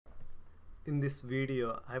In this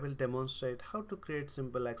video, I will demonstrate how to create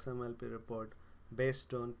simple XMLP report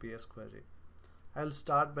based on PS query. I will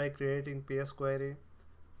start by creating PS query,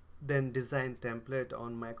 then design template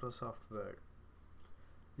on Microsoft Word.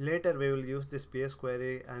 Later, we will use this PS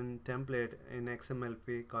query and template in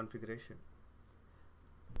XMLP configuration.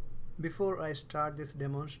 Before I start this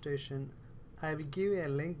demonstration, I will give a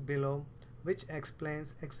link below which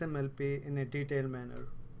explains XMLP in a detailed manner.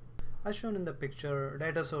 As shown in the picture,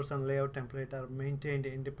 data source and layout template are maintained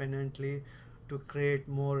independently to create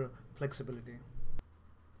more flexibility.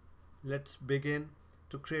 Let's begin.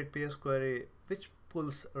 To create PS query, which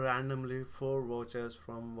pulls randomly 4 vouchers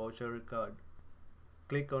from voucher record.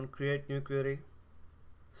 Click on create new query,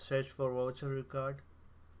 search for voucher record,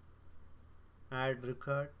 add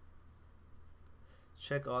record,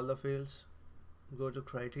 check all the fields, go to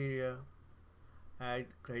criteria, add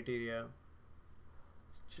criteria,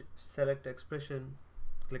 select expression,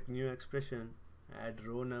 click new expression, add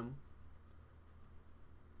row num.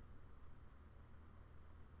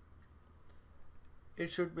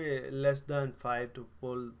 It should be less than 5 to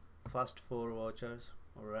pull first 4 vouchers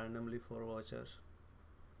or randomly 4 vouchers.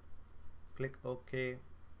 Click OK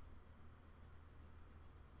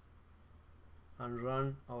and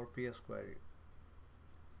run our PS query.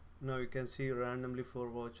 Now you can see randomly 4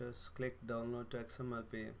 vouchers. Click download to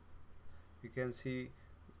XMLP. You can see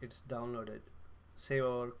it's downloaded. Save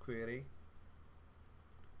our query.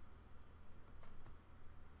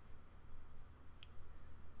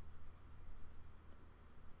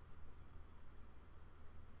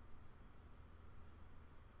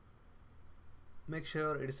 Make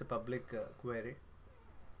sure it is a public query.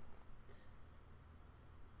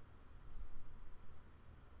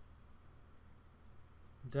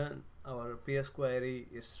 Done. Our PS query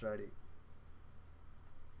is ready.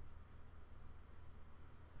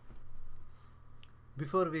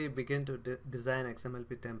 Before we begin to design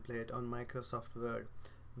XMLP template on Microsoft Word,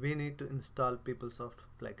 we need to install PeopleSoft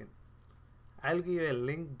plugin. I'll give you a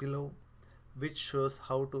link below which shows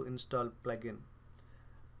how to install plugin.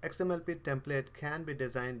 XMLP template can be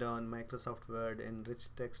designed on Microsoft Word in rich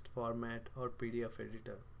text format or PDF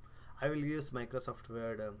editor. I will use Microsoft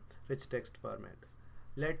Word rich text format.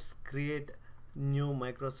 Let's create new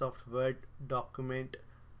Microsoft Word document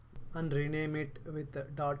and rename it with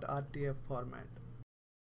 .rtf format.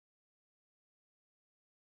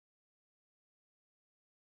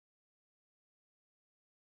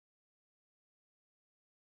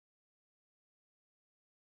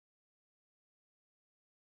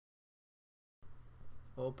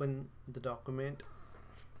 Open the document,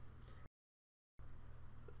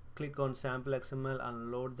 click on sample XML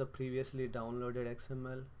and load the previously downloaded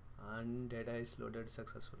XML, and data is loaded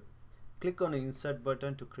successfully. Click on the insert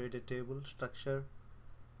button to create a table structure.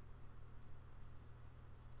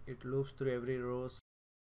 It loops through every row.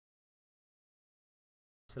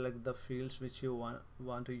 Select the fields which you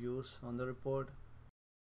want to use on the report.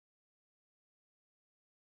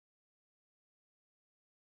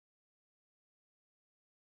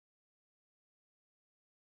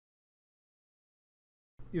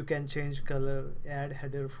 You can change color, add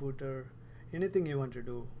header, footer, anything you want to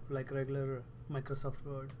do, like regular Microsoft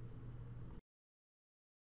Word.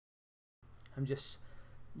 I'm just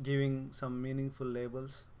giving some meaningful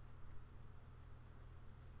labels.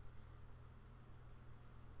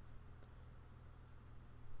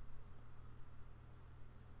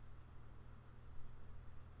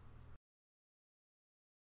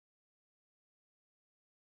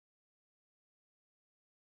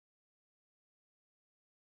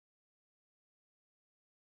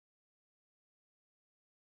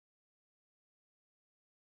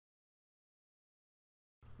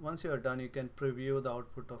 Once you are done, you can preview the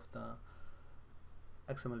output of the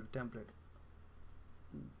XML template.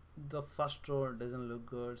 The first row doesn't look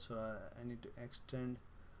good, so I need to extend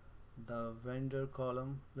the vendor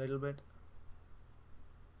column a little bit.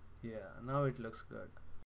 Yeah, now it looks good.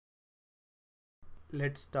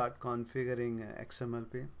 Let's start configuring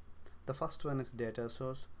XMLP. The first one is data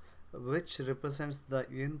source, which represents the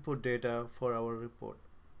input data for our report.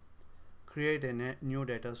 Create a new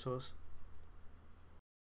data source.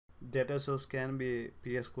 Data source can be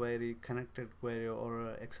PS query, connected query,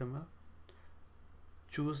 or XML.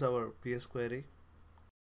 Choose our PS query.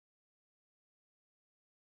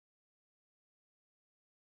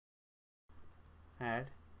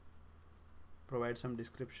 Add, provide some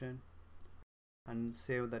description, and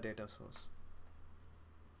save the data source.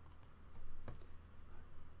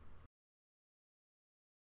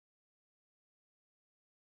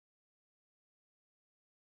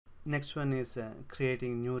 Next one is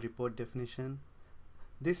creating new report definition.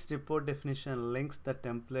 This report definition links the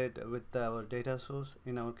template with our data source.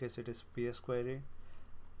 In our case it is PS query.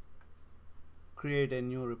 Create a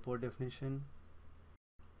new report definition.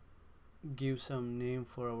 Give some name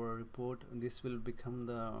for our report. This will become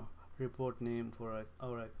the report name for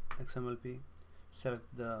our XMLP. Select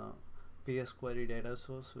the PS query data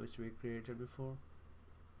source which we created before.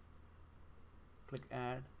 Click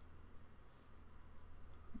add.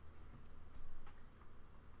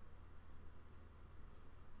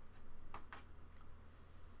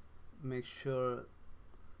 Make sure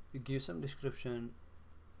you give some description.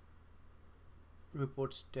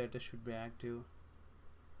 Report status should be active.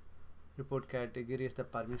 Report category is the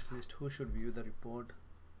permission list who should view the report.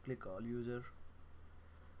 Click all user.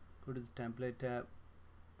 Go to the template tab.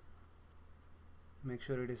 Make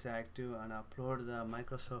sure it is active and upload the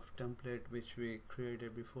Microsoft template which we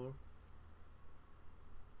created before.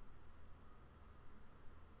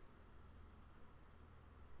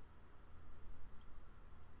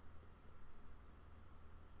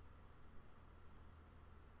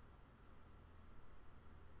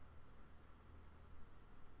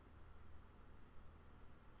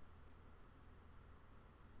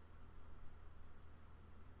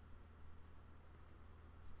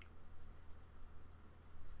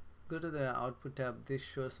 Go to the output tab. This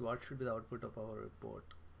shows what should be the output of our report.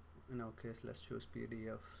 In our case, let's choose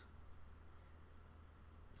PDF.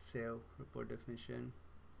 Save report definition.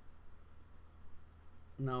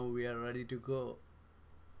 Now we are ready to go.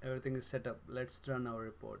 Everything is set up. Let's run our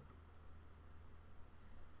report.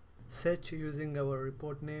 Search using our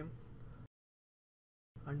report name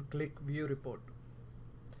and click view report.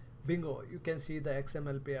 Bingo, you can see the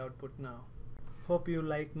XMLP output now. Hope you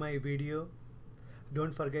like my video.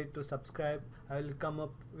 Don't forget to subscribe. I will come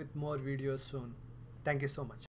up with more videos soon. Thank you so much.